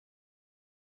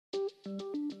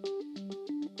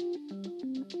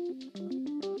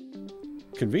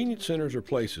Convenience centers are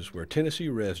places where Tennessee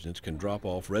residents can drop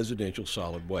off residential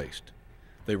solid waste.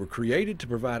 They were created to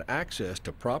provide access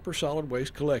to proper solid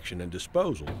waste collection and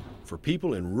disposal for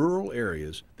people in rural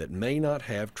areas that may not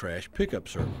have trash pickup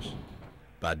service.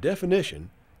 By definition,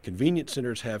 convenience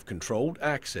centers have controlled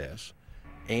access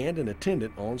and an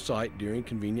attendant on site during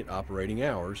convenient operating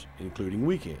hours, including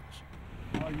weekends.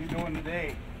 How are you doing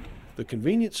today? The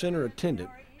convenience center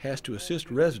attendant has to assist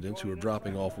residents who are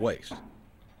dropping off waste.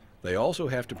 They also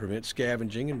have to prevent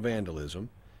scavenging and vandalism,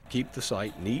 keep the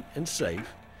site neat and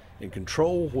safe, and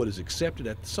control what is accepted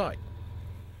at the site.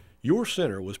 Your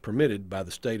center was permitted by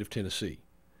the state of Tennessee.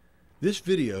 This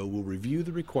video will review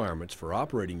the requirements for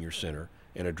operating your center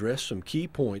and address some key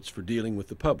points for dealing with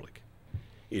the public.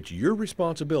 It's your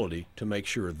responsibility to make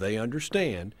sure they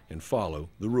understand and follow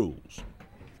the rules.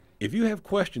 If you have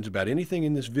questions about anything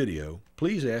in this video,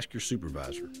 please ask your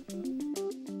supervisor.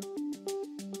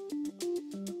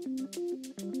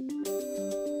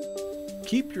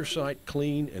 Keep your site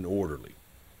clean and orderly.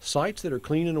 Sites that are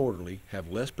clean and orderly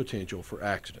have less potential for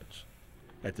accidents.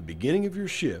 At the beginning of your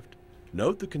shift,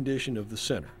 note the condition of the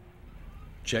center.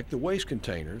 Check the waste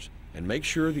containers and make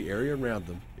sure the area around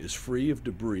them is free of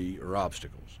debris or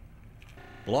obstacles.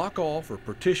 Block off or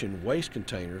partition waste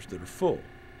containers that are full.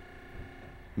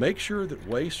 Make sure that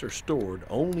wastes are stored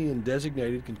only in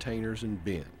designated containers and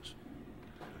bins.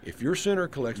 If your center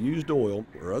collects used oil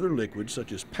or other liquids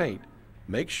such as paint,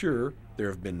 make sure there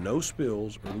have been no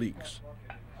spills or leaks.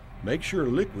 Make sure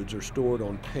liquids are stored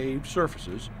on paved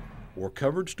surfaces or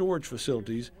covered storage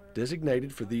facilities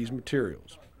designated for these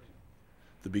materials.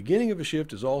 The beginning of a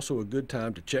shift is also a good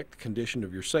time to check the condition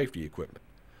of your safety equipment.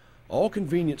 All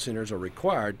convenience centers are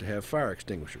required to have fire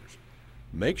extinguishers.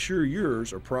 Make sure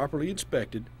yours are properly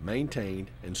inspected,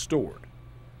 maintained, and stored.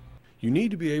 You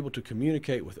need to be able to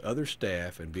communicate with other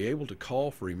staff and be able to call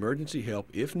for emergency help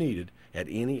if needed at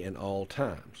any and all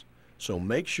times. So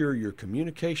make sure your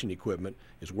communication equipment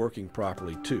is working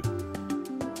properly too.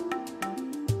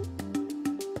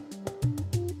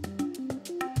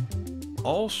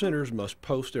 All centers must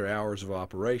post their hours of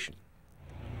operation.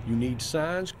 You need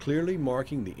signs clearly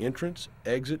marking the entrance,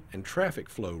 exit, and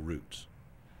traffic flow routes.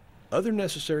 Other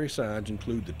necessary signs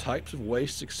include the types of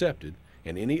wastes accepted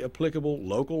and any applicable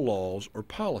local laws or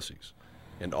policies.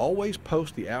 And always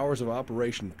post the hours of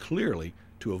operation clearly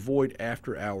to avoid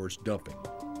after-hours dumping.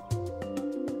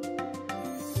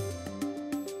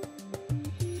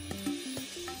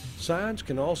 Signs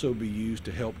can also be used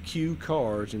to help cue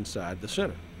cars inside the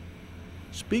center.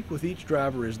 Speak with each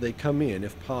driver as they come in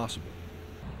if possible.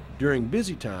 During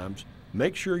busy times,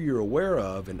 make sure you're aware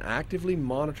of and actively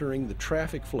monitoring the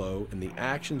traffic flow and the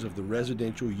actions of the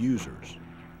residential users.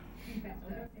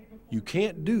 You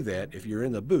can't do that if you're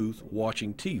in the booth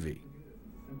watching TV.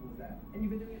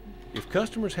 If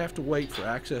customers have to wait for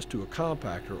access to a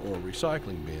compactor or a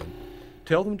recycling bin,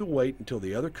 tell them to wait until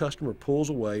the other customer pulls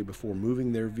away before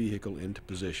moving their vehicle into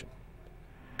position.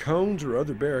 Cones or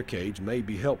other barricades may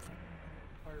be helpful.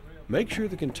 Make sure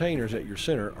the containers at your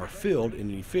center are filled in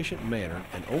an efficient manner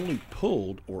and only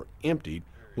pulled or emptied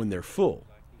when they're full.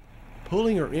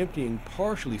 Pulling or emptying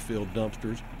partially filled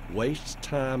dumpsters wastes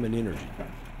time and energy.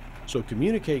 So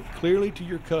communicate clearly to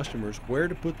your customers where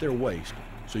to put their waste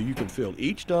so you can fill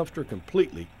each dumpster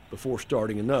completely before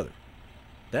starting another.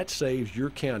 That saves your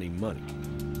county money.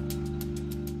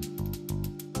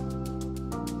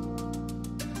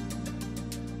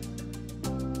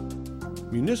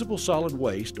 Municipal solid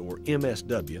waste, or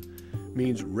MSW,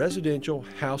 means residential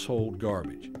household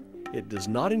garbage. It does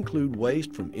not include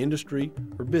waste from industry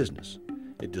or business.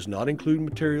 It does not include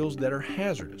materials that are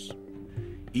hazardous.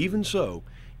 Even so,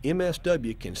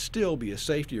 MSW can still be a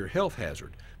safety or health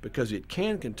hazard because it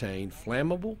can contain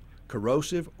flammable,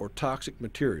 corrosive, or toxic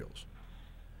materials.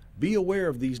 Be aware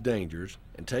of these dangers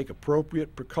and take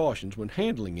appropriate precautions when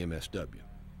handling MSW.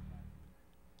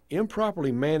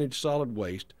 Improperly managed solid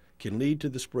waste can lead to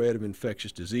the spread of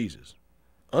infectious diseases.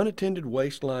 Unattended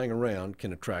waste lying around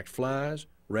can attract flies,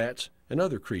 rats, and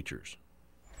other creatures.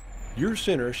 Your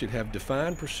center should have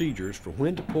defined procedures for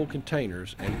when to pull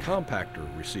containers and compactor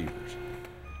receivers.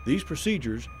 These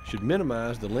procedures should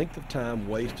minimize the length of time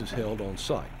waste is held on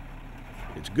site.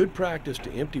 It's good practice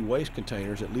to empty waste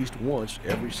containers at least once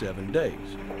every 7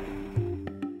 days.